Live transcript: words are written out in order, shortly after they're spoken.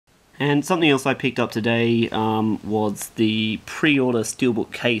And something else I picked up today was the pre-order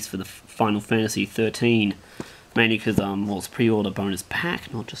steelbook case for the Final Fantasy XIII. Mainly because well, it's pre-order bonus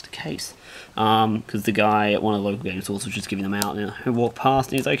pack, not just a case. Because the guy at one of the local game stores was just giving them out, and he walked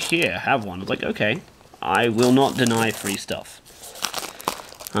past and he's like, "Here, have one." I was like, "Okay, I will not deny free stuff."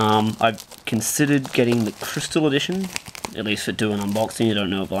 I've considered getting the Crystal Edition, at least for doing unboxing. I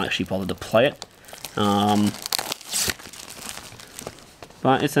don't know if I'll actually bother to play it.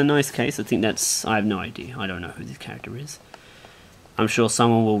 But it's a nice case. I think I have no idea. I don't know who this character is. I'm sure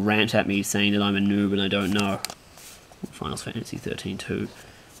someone will rant at me saying that I'm a noob and I don't know. Final Fantasy XIII-2.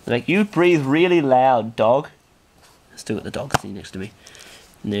 Like, you breathe really loud, dog. Still got the dog sitting next to me.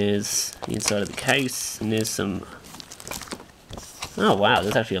 And there's the inside of the case, and there's some... Oh wow,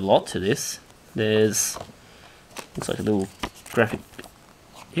 there's actually a lot to this. There's... looks like a little graphic...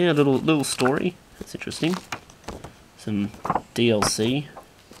 yeah, a little story. That's interesting. Some DLC.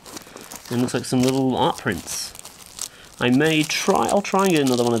 And looks like some little art prints. I'll try and get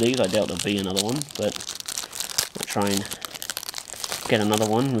another one of these. I doubt there'll be another one, but I'll try and get another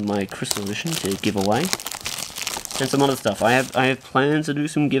one with my Crystal Edition to give away. And some other stuff. I have plans to do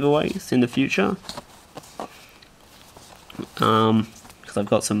some giveaways in the future. Because I've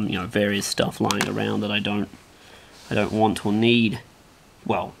got some, various stuff lying around that I don't want or need.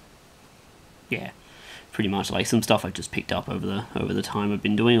 Well, yeah, pretty much like some stuff I've just picked up over the time I've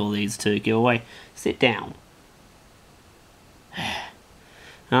been doing all these to give away. Sit down.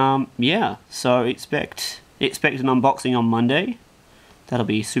 Yeah, so expect an unboxing on Monday. That'll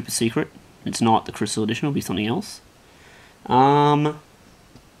be super secret. It's not the Crystal Edition, it'll be something else. I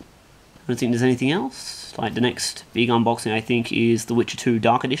don't think there's anything else. Like, the next big unboxing, I think, is The Witcher 2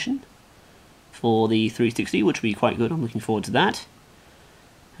 Dark Edition for the 360, which will be quite good. I'm looking forward to that.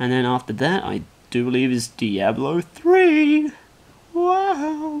 And then after that, I do believe is Diablo 3.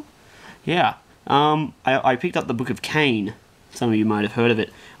 Wow. Yeah. I picked up the Book of Cain. Some of you might have heard of it.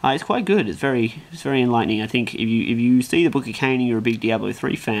 It's quite good. It's very enlightening. I think if you see the Book of Cain and you're a big Diablo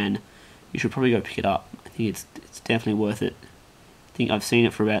 3 fan, you should probably go pick it up. I think it's definitely worth it. I think I've seen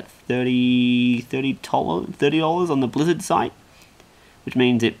it for about $30 on the Blizzard site, which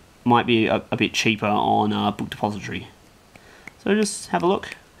means it might be a bit cheaper on Book Depository. So just have a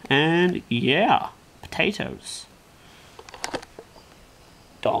look, and yeah, potatoes.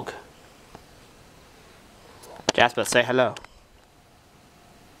 Dog. Jasper, say hello.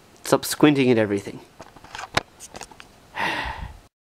 Stop squinting at everything.